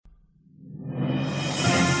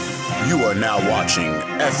You are now watching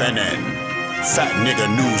FNN, Fat Nigga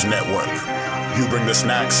News Network. You bring the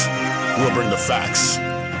snacks, we'll bring the facts.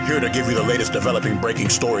 Here to give you the latest developing breaking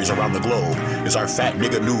stories around the globe is our Fat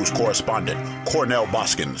Nigga News correspondent, Cornell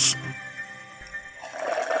Boskins.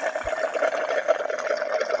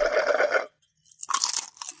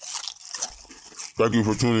 Thank you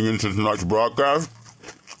for tuning in to tonight's broadcast.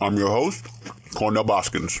 I'm your host, Cornell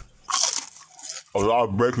Boskins. A lot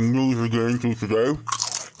of breaking news to get into today.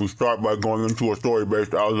 We start by going into a story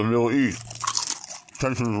based out of the Middle East.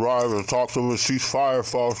 Tensions rise as talks over a ceasefire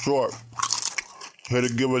fall short. Here to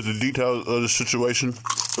give us the details of the situation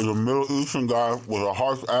is a Middle Eastern guy with a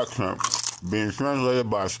harsh accent, being translated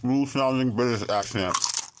by a smooth-sounding British accent.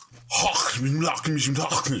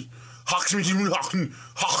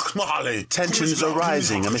 Tensions are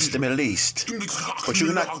rising amidst the Middle East, but you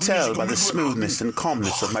cannot tell by the smoothness and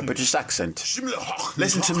calmness of my British accent.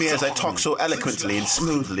 Listen to me as I talk so eloquently and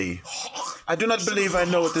smoothly. I do not believe I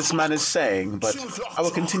know what this man is saying, but I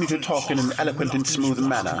will continue to talk in an eloquent and smooth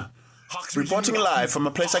manner. Reporting live from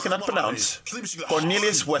a place I cannot pronounce,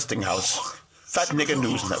 Cornelius Westinghouse, Fat Nigga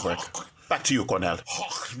News Network. Back to you, Cornell.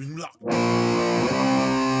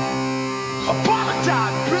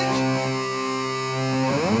 Apologize, bitch!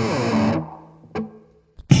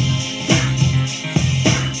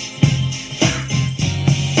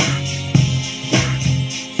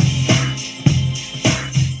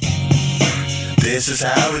 This is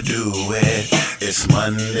how we do it. It's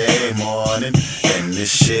Monday morning, and this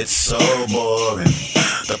shit's so boring.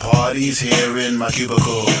 The party's here in my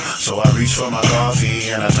cubicle, so I reach for my coffee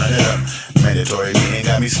and I turn it up. Mandatory meeting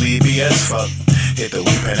got me sleepy as fuck. Hit the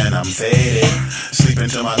weed pen and I'm faded. Sleep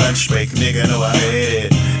into my lunch break, nigga, know I made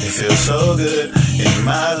it. It feels so good in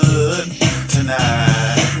my hood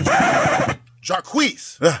tonight.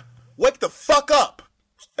 Jarquise, wake the fuck up.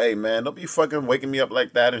 Hey, man, don't be fucking waking me up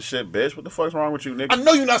like that and shit, bitch. What the fuck's wrong with you, nigga? I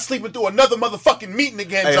know you're not sleeping through another motherfucking meeting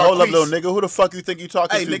again, Hey, Jarquise. hold up, little nigga. Who the fuck you think you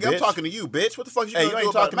talking to, Hey, nigga, bitch? I'm talking to you, bitch. What the fuck you Hey, gonna you do ain't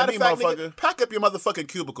about talking it? to Matter me, of fact, nigga, motherfucker. pack up your motherfucking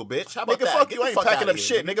cubicle, bitch. How about Nigga, that? fuck Get you. the I ain't fuck packing outta up here,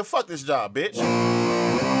 shit, nigga. Fuck this job, bitch.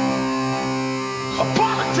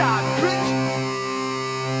 Apologize, bitch!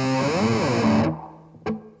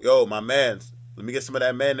 Yo, my mans, let me get some of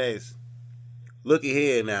that mayonnaise. Looky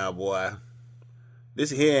here now, boy. This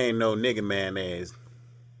here ain't no nigga mayonnaise.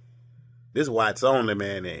 This whites only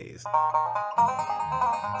mayonnaise.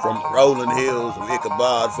 From the rolling hills of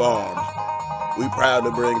Ichabod Farms, we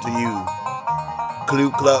proudly bring to you Ku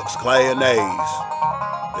Klux Klanese,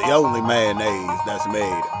 the only mayonnaise that's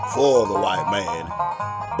made for the white man,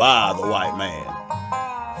 by the white man.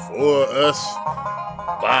 For us,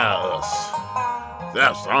 by us.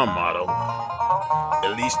 That's our motto.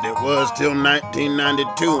 At least it was till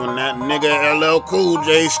 1992 when that nigga LL Cool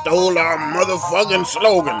J stole our motherfucking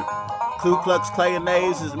slogan. Ku Klux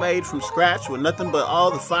Klanese is made from scratch with nothing but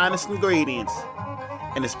all the finest ingredients.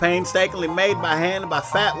 And it's painstakingly made by hand by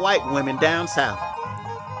fat white women down south.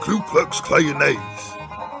 Ku Klux Klanese.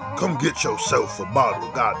 Come get yourself a bottle,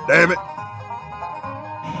 goddammit.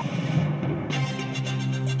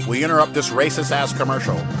 We interrupt this racist-ass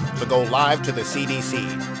commercial to go live to the CDC,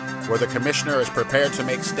 where the commissioner is prepared to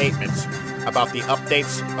make statements about the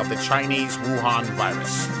updates of the Chinese Wuhan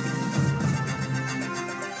virus.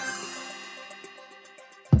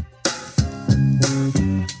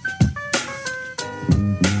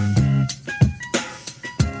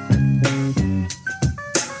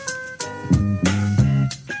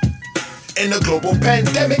 In a global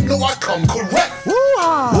pandemic, no, I come correct.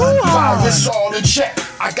 Virus all in check.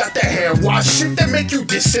 I got that hand wash shit that make you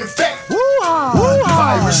disinfect.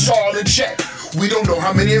 Virus all in check. We don't know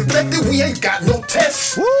how many infected, we ain't got no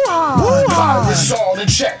tests. Virus all in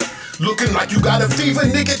check. Looking like you got a fever,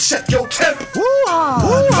 nigga, check your temp.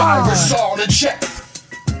 Virus all in check.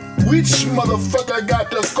 Which motherfucker got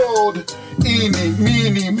the code? Eeny,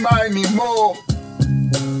 meeny, miny, mo.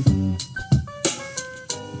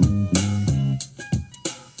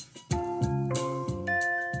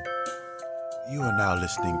 You are now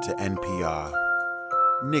listening to NPR,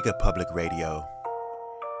 Nigga Public Radio.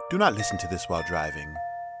 Do not listen to this while driving.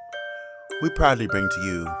 We proudly bring to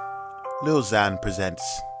you Lil Xan presents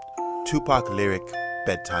Tupac Lyric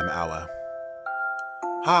Bedtime Hour.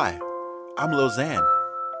 Hi, I'm Lil Xan.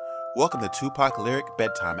 Welcome to Tupac Lyric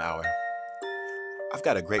Bedtime Hour. I've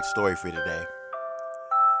got a great story for you today.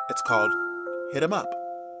 It's called Hit 'Em Up.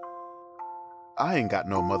 I ain't got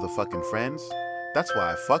no motherfucking friends. That's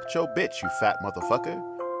why I fucked your bitch, you fat motherfucker.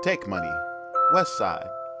 Take money. West Side.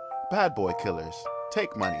 Bad boy killers.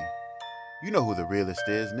 Take money. You know who the realest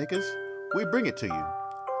is, niggas. We bring it to you.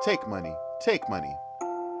 Take money. Take money.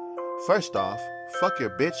 First off, fuck your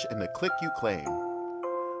bitch and the clique you claim.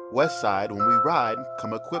 West Side, when we ride,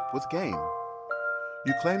 come equipped with game.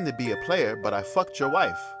 You claim to be a player, but I fucked your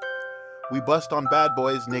wife. We bust on bad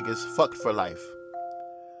boys, niggas, fucked for life.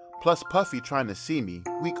 Plus Puffy trying to see me,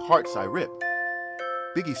 weak hearts I rip.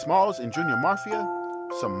 Biggie Smalls and Junior Mafia,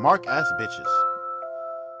 some mark-ass bitches.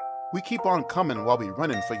 We keep on coming while we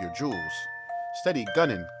running for your jewels. Steady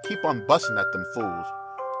gunning, keep on busting at them fools.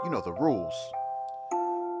 You know the rules.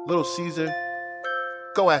 Little Caesar,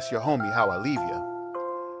 go ask your homie how I leave ya.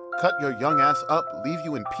 Cut your young ass up, leave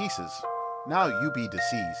you in pieces. Now you be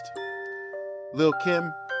deceased. Lil'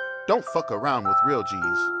 Kim, don't fuck around with real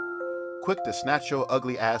G's. Quick to snatch your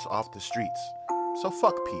ugly ass off the streets. So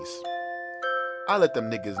fuck peace. I let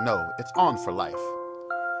them niggas know it's on for life.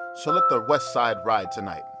 So let the West Side ride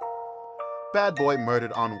tonight. Bad boy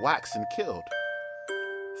murdered on wax and killed.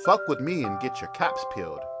 Fuck with me and get your caps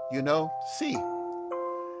peeled. You know, see.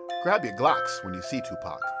 Grab your Glocks when you see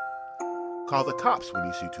Tupac. Call the cops when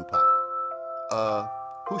you see Tupac.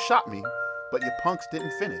 Who shot me? But your punks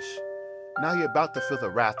didn't finish. Now you're about to feel the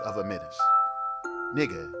wrath of a menace.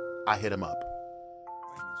 Nigga, I hit him up.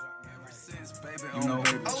 You know,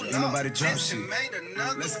 ain't nobody drop shit.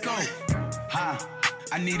 Let's go. Ha.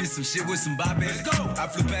 I needed some shit with some bop in it. Let's go. I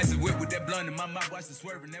flew past the whip with that blunt in my mouth, watched it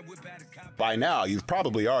swerving that whip out of cop. By now, you've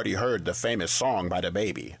probably already heard the famous song by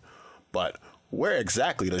DaBaby. But where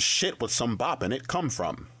exactly does shit with some bop in it come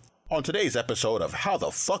from? On today's episode of How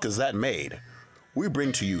the Fuck Is That Made?, we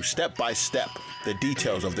bring to you step by step the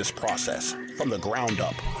details of this process from the ground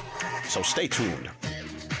up. So stay tuned.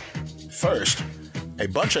 First, a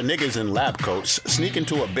bunch of niggas in lab coats sneak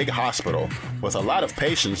into a big hospital with a lot of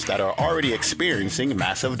patients that are already experiencing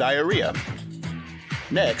massive diarrhea.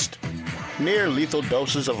 Next, near lethal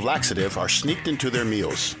doses of laxative are sneaked into their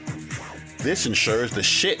meals. This ensures the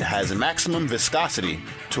shit has maximum viscosity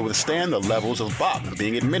to withstand the levels of bop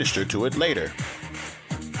being administered to it later.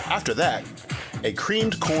 After that, a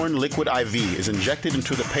creamed corn liquid IV is injected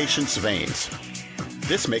into the patient's veins.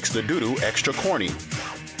 This makes the doo-doo extra corny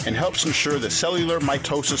and helps ensure the cellular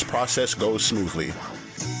mitosis process goes smoothly.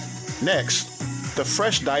 Next, the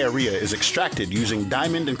fresh diarrhea is extracted using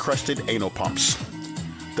diamond-encrusted anal pumps.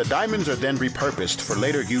 The diamonds are then repurposed for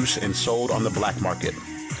later use and sold on the black market.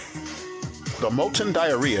 The molten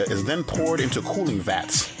diarrhea is then poured into cooling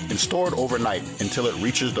vats and stored overnight until it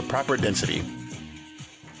reaches the proper density.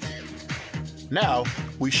 Now,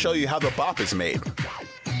 we show you how the bop is made.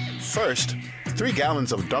 First, 3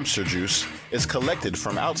 gallons of dumpster juice is collected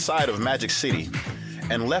from outside of Magic City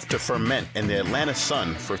and left to ferment in the Atlanta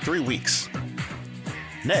sun for 3 weeks.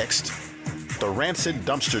 Next, the rancid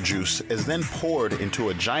dumpster juice is then poured into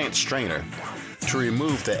a giant strainer to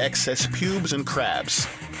remove the excess pubes and crabs.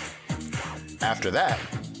 After that,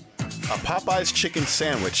 a Popeye's chicken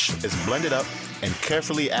sandwich is blended up and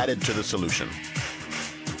carefully added to the solution.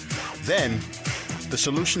 Then, the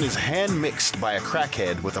solution is hand-mixed by a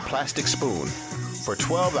crackhead with a plastic spoon for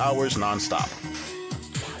 12 hours non-stop.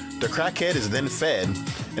 The crackhead is then fed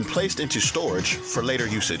and placed into storage for later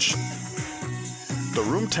usage. The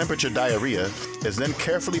room temperature diarrhea is then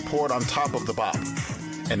carefully poured on top of the bop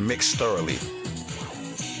and mixed thoroughly.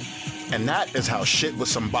 And that is how shit with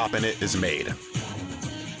some bop in it is made.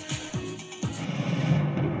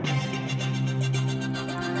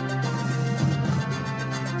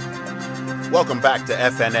 Welcome back to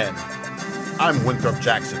FNN. I'm Winthrop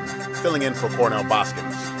Jackson, filling in for Cornell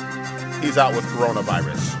Boskins. He's out with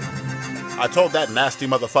coronavirus. I told that nasty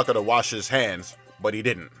motherfucker to wash his hands, but he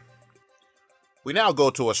didn't. We now go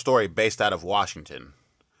to a story based out of Washington.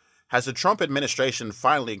 Has the Trump administration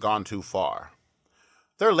finally gone too far?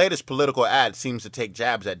 Their latest political ad seems to take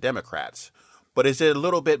jabs at Democrats, but is it a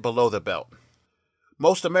little bit below the belt?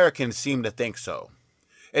 Most Americans seem to think so.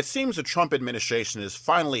 It seems the Trump administration has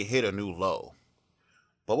finally hit a new low.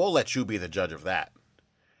 But we'll let you be the judge of that.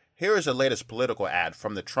 Here is the latest political ad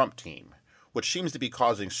from the Trump team, which seems to be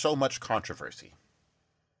causing so much controversy.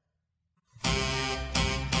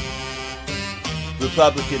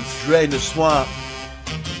 Republicans drain the swamp,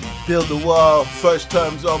 build the wall. First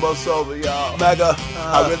term's almost over, y'all. MAGA,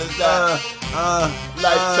 how real is that?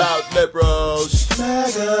 Lights out, liberals.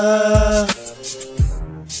 MAGA,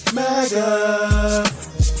 MAGA.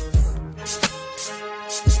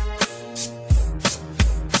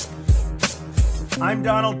 I'm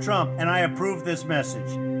Donald Trump, and I approve this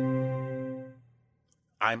message.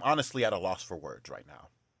 I'm honestly at a loss for words right now.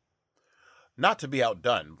 Not to be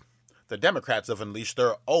outdone, the Democrats have unleashed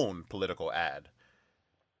their own political ad,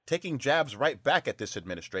 taking jabs right back at this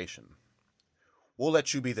administration. We'll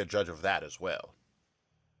let you be the judge of that as well.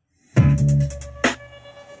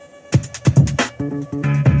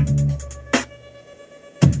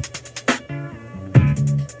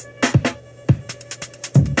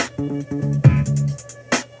 MAGA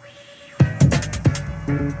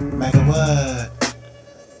what?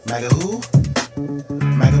 MAGA who?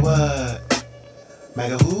 MAGA what?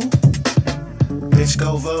 MAGA who? Bitch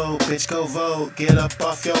go vote, get up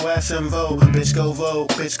off your ass and vote. Bitch go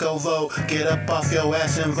vote, get up off your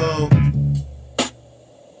ass and vote.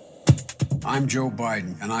 I'm Joe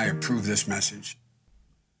Biden, and I approve this message.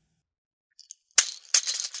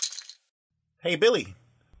 Hey, Billy,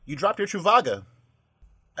 you dropped your Truvaga.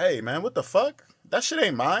 Hey, man, what the fuck? That shit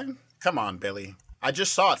ain't mine. Come on, Billy. I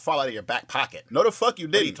just saw it fall out of your back pocket. No, the fuck you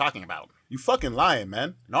didn't. What are you talking about? You fucking lying,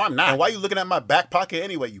 man. No, I'm not. And why you looking at my back pocket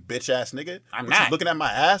anyway, you bitch-ass nigga? I'm What, not. You looking at my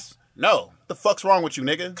ass? No. What the fuck's wrong with you,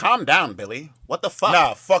 nigga? Calm down, Billy. What the fuck?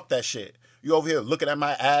 Nah, fuck that shit. You over here looking at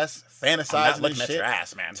my ass, fantasizing I'm not and looking shit. at your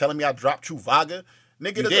ass, man. Telling me I dropped Truvaga.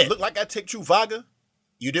 Nigga, You does did. it look like I take Truvaga?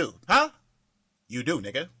 You do. Huh? You do,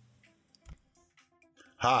 nigga.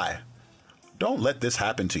 Hi. Don't let this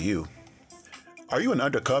happen to you. Are you an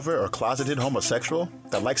undercover or closeted homosexual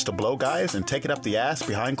that likes to blow guys and take it up the ass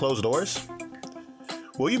behind closed doors?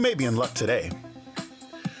 Well, you may be in luck today.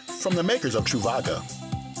 From the makers of Truvaga,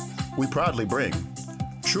 we proudly bring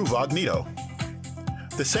Truvagnito.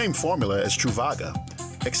 The same formula as Truvaga,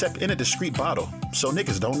 except in a discreet bottle, so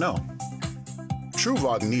niggas don't know.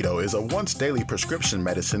 Truvagnito is a once daily prescription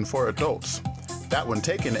medicine for adults that, when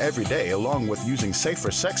taken every day along with using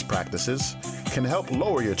safer sex practices, can help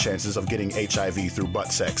lower your chances of getting HIV through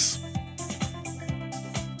butt sex.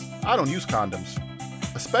 I don't use condoms,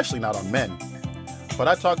 especially not on men, but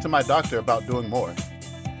I talked to my doctor about doing more.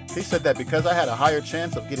 He said that because I had a higher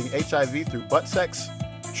chance of getting HIV through butt sex,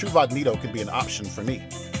 Truvagnito could be an option for me.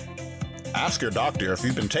 Ask your doctor if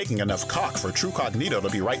you've been taking enough cock for Truvagnito to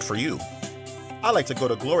be right for you. I like to go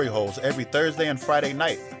to Glory Holes every Thursday and Friday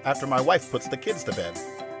night after my wife puts the kids to bed.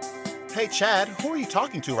 Hey, Chad, who are you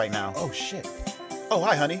talking to right now? Oh shit. Oh,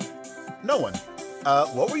 hi, honey. No one.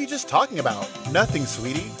 What were you just talking about? Nothing,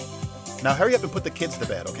 sweetie. Now hurry up and put the kids to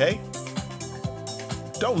bed, okay?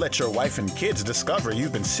 Don't let your wife and kids discover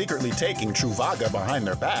you've been secretly taking Truvaga behind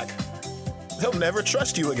their back. They'll never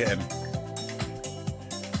trust you again.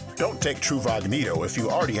 Don't take Truvagnito if you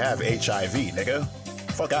already have HIV, nigga.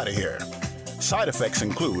 Fuck out of here. Side effects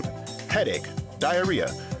include headache,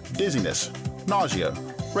 diarrhea, dizziness, nausea,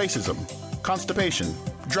 racism, constipation,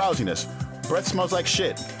 drowsiness, breath smells like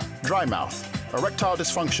shit, dry mouth, erectile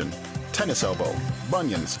dysfunction, tennis elbow,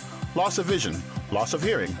 bunions, loss of vision, loss of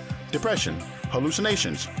hearing, depression,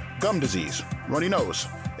 hallucinations, gum disease, runny nose,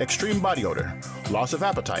 extreme body odor, loss of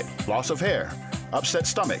appetite, loss of hair, upset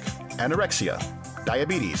stomach, anorexia,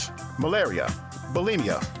 diabetes, malaria,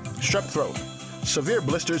 bulimia, strep throat, severe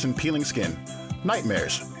blisters and peeling skin,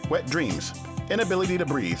 nightmares, wet dreams, inability to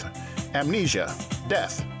breathe, amnesia,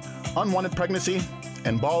 death, unwanted pregnancy,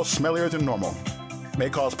 and balls smellier than normal. May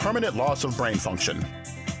cause permanent loss of brain function.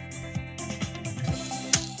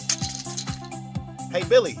 Hey,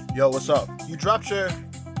 Billy. Yo, what's up? You dropped your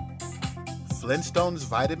Flintstones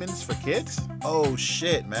vitamins for kids? Oh,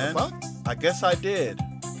 shit, man. What? I guess I did.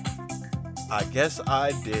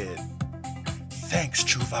 Thanks,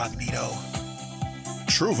 Truvagnito.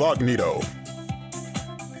 Truvagnito.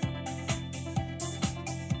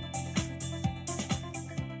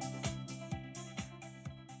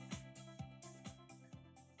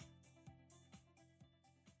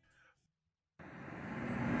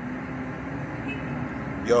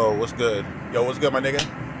 Yo, what's good? Yo, what's good, my nigga?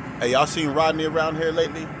 Hey, y'all seen Rodney around here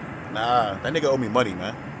lately? Nah, that nigga owe me money,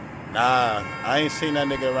 man. Nah, I ain't seen that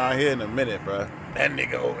nigga around here in a minute, bruh. That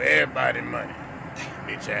nigga owe everybody money.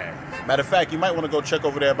 Bitch ass. Matter of fact, you might want to go check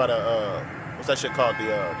over there by the, what's that shit called?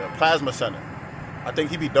 The plasma center. I think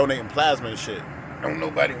he be donating plasma and shit. Don't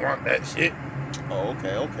nobody want that shit. Oh,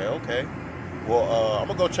 okay. Well, I'm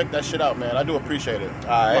gonna go check that shit out, man. I do appreciate it. All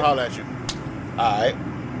right. I'm gonna holler at you. All right.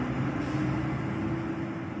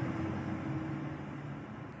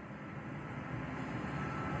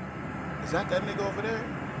 Is that nigga over there?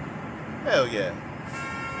 Hell yeah.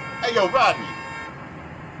 Hey, yo, Rodney.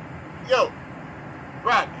 Yo,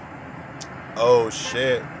 Rodney. Oh,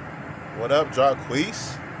 shit. What up,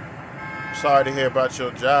 Jarquise? Sorry to hear about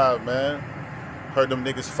your job, man. Heard them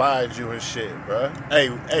niggas fired you and shit, bruh. Hey,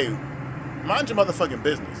 mind your motherfucking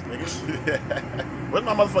business, niggas. Where's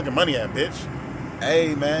my motherfucking money at, bitch?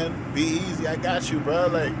 Hey, man, be easy. I got you, bruh.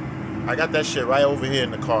 Like, I got that shit right over here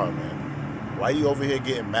in the car, man. Why you over here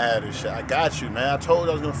getting mad and shit? I got you, man. I told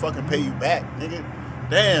you I was gonna fucking pay you back, nigga.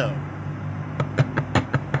 Damn.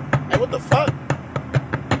 Hey, what the fuck?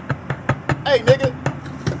 Hey, nigga.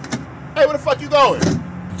 Hey, where the fuck you going?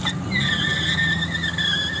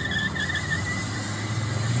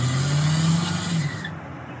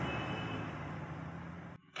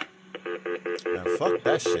 Man, fuck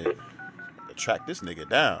that shit. To track this nigga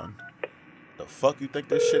down. The fuck you think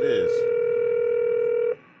this shit is?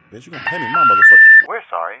 Bitch, you gonna pay me my motherfucker. We're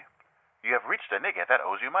sorry. You have reached a nigga that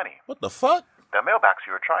owes you money. What the fuck? The mailbox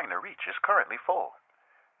you are trying to reach is currently full.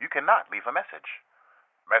 You cannot leave a message.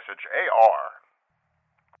 Message AR.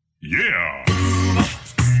 Yeah.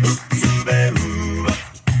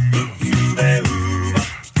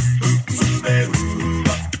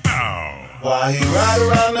 Why he ride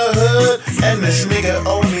around the hood and this nigga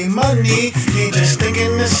owe me money? He just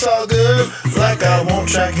thinking it's all good, like I won't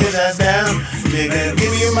track his ass down. Nigga,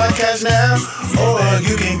 give me my cash now, or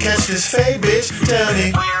you can catch this fade, bitch. Tell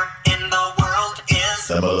me where in the world is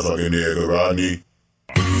that motherfucking nigga Rodney?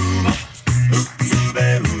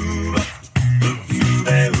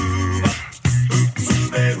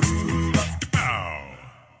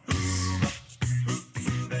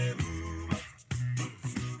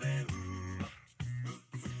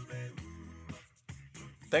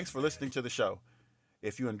 Thanks for listening to the show.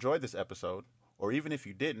 If you enjoyed this episode, or even if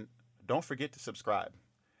you didn't, don't forget to subscribe.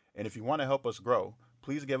 And if you want to help us grow,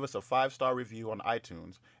 please give us a 5-star review on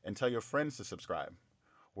iTunes and tell your friends to subscribe.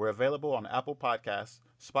 We're available on Apple Podcasts,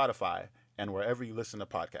 Spotify, and wherever you listen to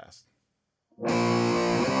podcasts.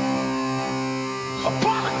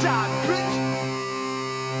 Apologize, bitch!